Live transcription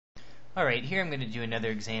Alright, here I'm going to do another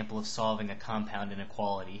example of solving a compound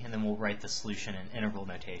inequality, and then we'll write the solution in interval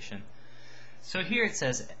notation. So here it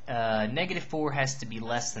says negative 4 has to be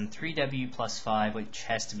less than 3w plus 5, which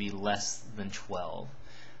has to be less than 12.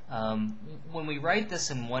 When we write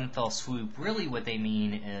this in one fell swoop, really what they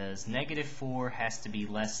mean is negative 4 has to be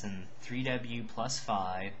less than 3w plus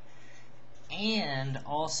 5, and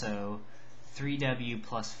also 3w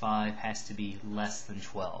plus 5 has to be less than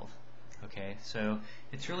 12. Okay, so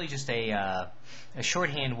it's really just a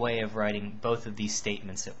shorthand way of writing both of these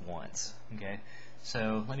statements at once. Okay,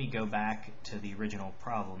 so let me go back to the original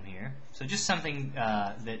problem here. So just something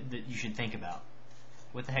that you should think about.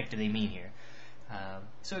 What the heck do they mean here?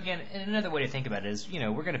 So again, another way to think about it is,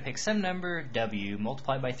 we're going to pick some number, w,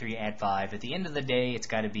 multiply by 3, add 5. At the end of the day, it's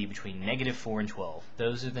got to be between negative 4 and 12.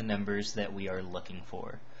 Those are the numbers that we are looking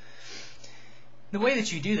for. The way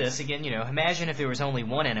that you do this, again, imagine if there was only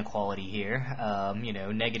one inequality here,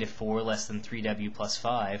 negative 4 less than 3w plus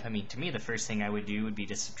 5. I mean, to me, the first thing I would do would be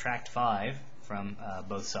to subtract 5 from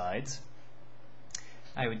both sides.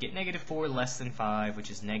 I would get negative 4 less than 5,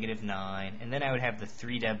 which is negative 9, and then I would have the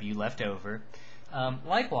 3w left over.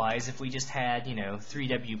 Likewise, if we just had,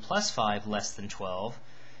 3w plus 5 less than 12,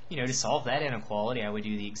 to solve that inequality, I would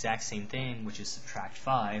do the exact same thing, which is subtract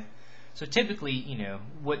 5. So typically,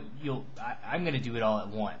 I'm going to do it all at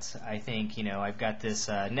once. I think, I've got this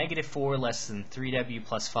negative 4 less than 3w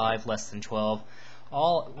plus 5 less than 12.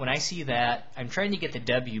 When I see that, I'm trying to get the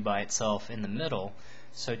w by itself in the middle.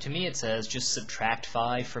 So to me it says just subtract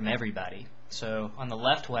 5 from everybody. So on the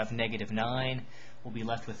left we'll have negative 9. We'll be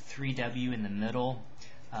left with 3w in the middle.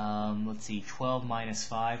 Let's see, 12 minus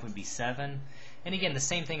 5 would be 7. And again, the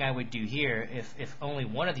same thing I would do here. If only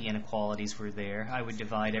one of the inequalities were there, I would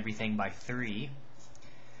divide everything by 3.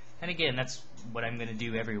 And again, that's what I'm going to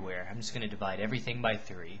do everywhere. I'm just going to divide everything by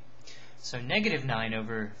 3. So negative 9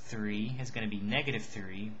 over 3 is going to be negative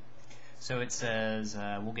 3. So it says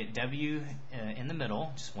we'll get w in the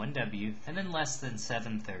middle, just one w, and then less than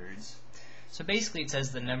 7/3. So basically it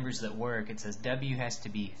says the numbers that work. It says w has to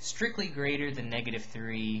be strictly greater than negative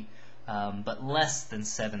 3, but less than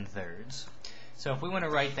 7/3. So if we want to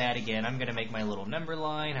write that again, I'm going to make my little number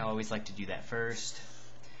line. I always like to do that first.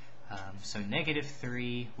 So negative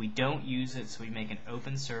 3, we don't use it, so we make an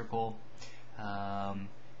open circle. And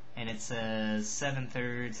it says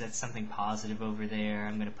 7/3, that's something positive over there.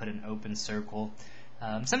 I'm going to put an open circle.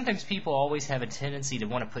 Sometimes people always have a tendency to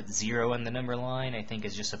want to put 0 on the number line, I think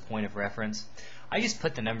is just a point of reference. I just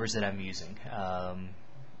put the numbers that I'm using.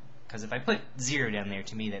 Because if I put 0 down there,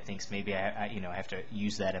 to me that thinks maybe I have to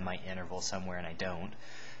use that in my interval somewhere, and I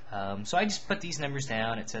don't. So I just put these numbers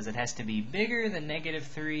down. It says it has to be bigger than negative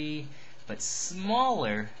 3, but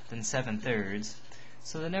smaller than 7/3.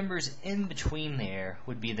 So the numbers in between there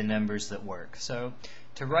would be the numbers that work. So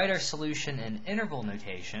to write our solution in interval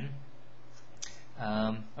notation,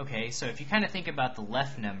 okay, so if you kind of think about the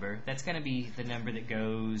left number, that's going to be the number that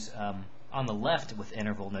goes on the left with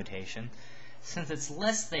interval notation. Since it's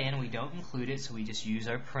less than, we don't include it, so we just use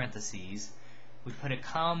our parentheses. We put a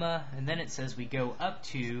comma, and then it says we go up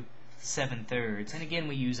to 7/3. And again,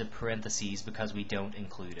 we use a parentheses because we don't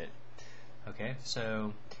include it. Okay,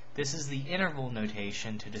 so this is the interval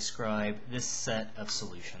notation to describe this set of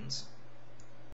solutions.